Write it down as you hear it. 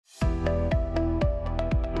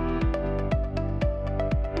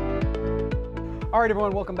All right,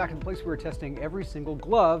 everyone, welcome back to the place where we're testing every single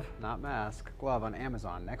glove, not mask, glove on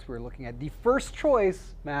Amazon. Next, we're looking at the first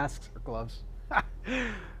choice masks or gloves.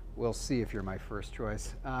 We'll see if you're my first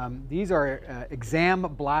choice. These are exam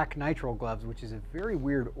black nitrile gloves, which is a very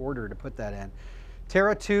weird order to put that in.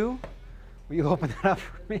 Tara 2, will you open that up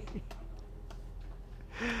for me?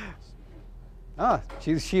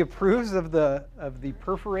 She approves of the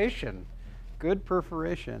perforation. Good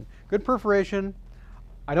perforation. Good perforation.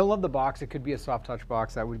 I don't love the box. It could be a soft touch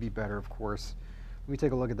box. That would be better, of course. Let me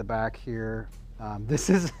take a look at the back here.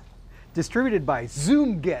 This is distributed by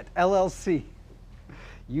ZoomGet LLC.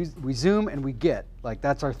 We zoom and we get, like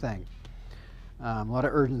that's our thing. A lot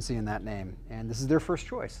of urgency in that name. And this is their first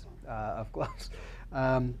choice of gloves.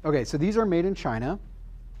 Okay, so these are made in China,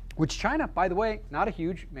 which China, by the way, not a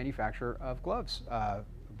huge manufacturer of gloves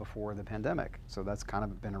before the pandemic. So that's kind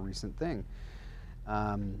of been a recent thing.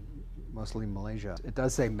 Mostly Malaysia. It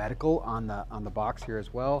does say medical on the box here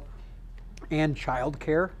as well, and child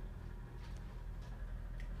care.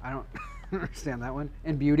 I don't understand that one.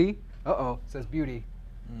 And beauty. Uh-oh, it says beauty.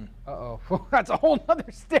 Uh-oh, that's a whole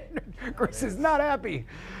nother standard. Grace is not happy.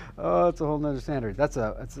 Oh, it's a whole nother standard. That's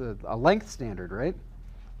a length standard, right?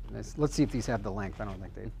 Let's see if these have the length. I don't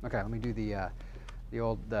think they. Okay, let me do the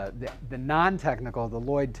non-technical, the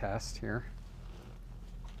Lloyd test here.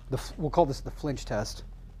 We'll call this the flinch test.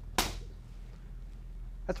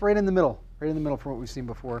 That's right in the middle from what we've seen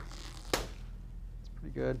before. It's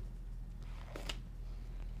pretty good.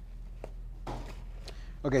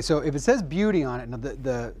 Okay, so if it says beauty on it,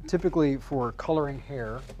 now typically for coloring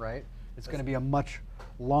hair, right, it's going to be a much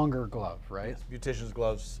longer glove, right? Yes, beautician's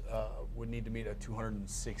gloves would need to meet a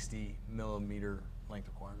 260 millimeter length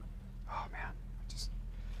requirement. Oh man, it's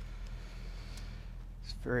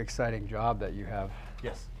a very exciting job that you have.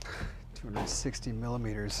 Yes. 260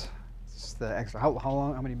 millimeters. It's the extra. How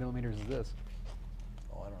long? How many millimeters is this?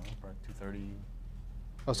 Oh, I don't know, probably 230.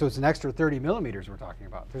 Oh, so it's an extra 30 millimeters we're talking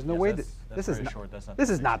about. There's no way that this is not short. That's not.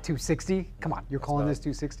 This is not 260. Come on, you're calling this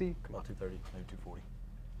 260? About 230, maybe 240.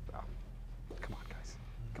 Oh, come on, guys.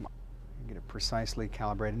 Come on. Get it precisely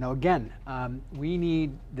calibrated. Now, again, we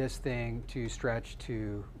need this thing to stretch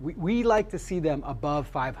to. We like to see them above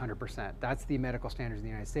 500%. That's the medical standards in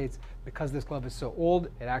the United States. Because this glove is so old,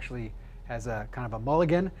 it actually has a kind of a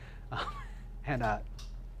mulligan, and it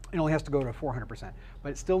only has to go to 400%.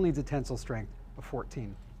 But it still needs a tensile strength of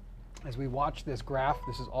 14. As we watch this graph,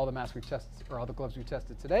 this is all the masks we've tested, or all the gloves we've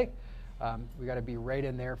tested today. We got to be right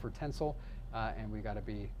in there for tensile, and we got to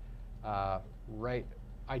be right,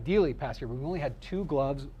 ideally past here. We've only had 2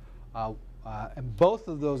 gloves, and both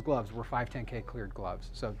of those gloves were 510K cleared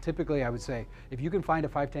gloves. So typically, I would say if you can find a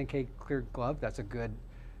 510K cleared glove, that's a good.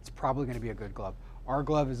 It's probably going to be a good glove. Our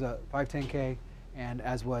glove is a 510K, and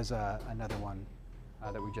as was another one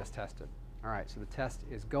that we just tested. All right, so the test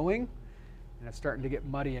is going. And it's starting to get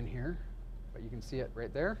muddy in here, but you can see it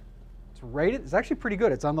right there. It's rated. It's actually pretty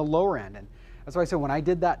good. It's on the lower end, and that's why I said when I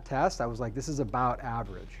did that test, I was like, this is about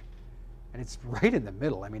average, and it's right in the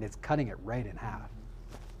middle. I mean, it's cutting it right in half.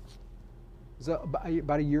 It's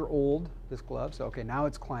about a year old, this glove. So okay, now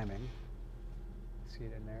it's climbing. See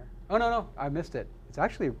it in there? Oh no, I missed it. It's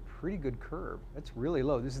actually a pretty good curve. It's really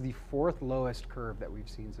low. This is the 4th lowest curve that we've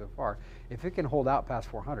seen so far. If it can hold out past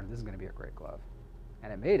 400, this is going to be a great glove,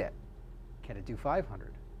 and it made it. Can it do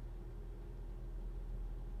 500?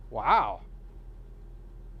 Wow.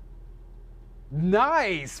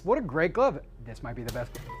 Nice. What a great glove. This might be the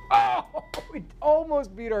best. Oh, we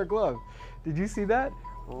almost beat our glove. Did you see that?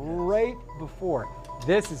 Right before.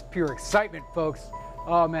 This is pure excitement, folks.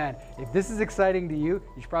 Oh man, if this is exciting to you,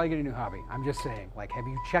 you should probably get a new hobby. I'm just saying, like, have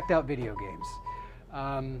you checked out video games?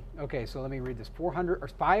 Okay, so let me read this.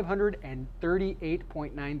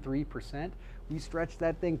 538.93%. We stretched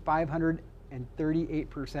that thing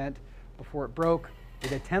 538% before it broke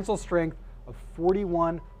with a tensile strength of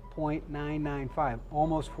 41.995,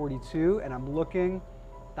 almost 42. And I'm looking,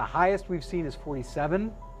 the highest we've seen is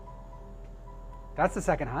 47. That's the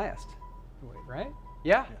second highest, right?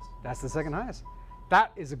 Yeah, yes. That's the second highest.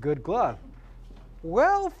 That is a good glove.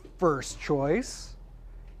 Well, first choice.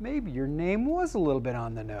 Maybe your name was a little bit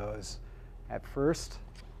on the nose. At first,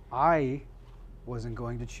 I wasn't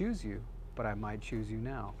going to choose you, but I might choose you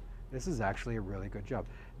now. This is actually a really good job.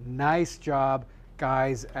 Nice job,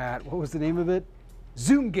 guys, at, what was the name of it?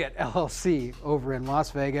 ZoomGet LLC over in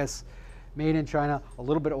Las Vegas. Made in China, a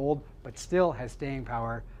little bit old, but still has staying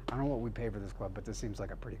power. I don't know what we pay for this glove, but this seems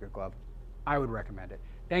like a pretty good glove. I would recommend it.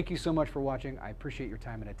 Thank you so much for watching. I appreciate your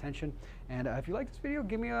time and attention. And if you like this video,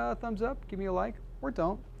 give me a thumbs up, give me a like, or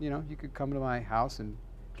don't. You know, you could come to my house and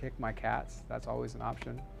kick my cats. That's always an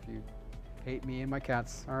option if you hate me and my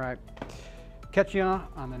cats. All right. Catch you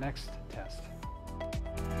on the next test.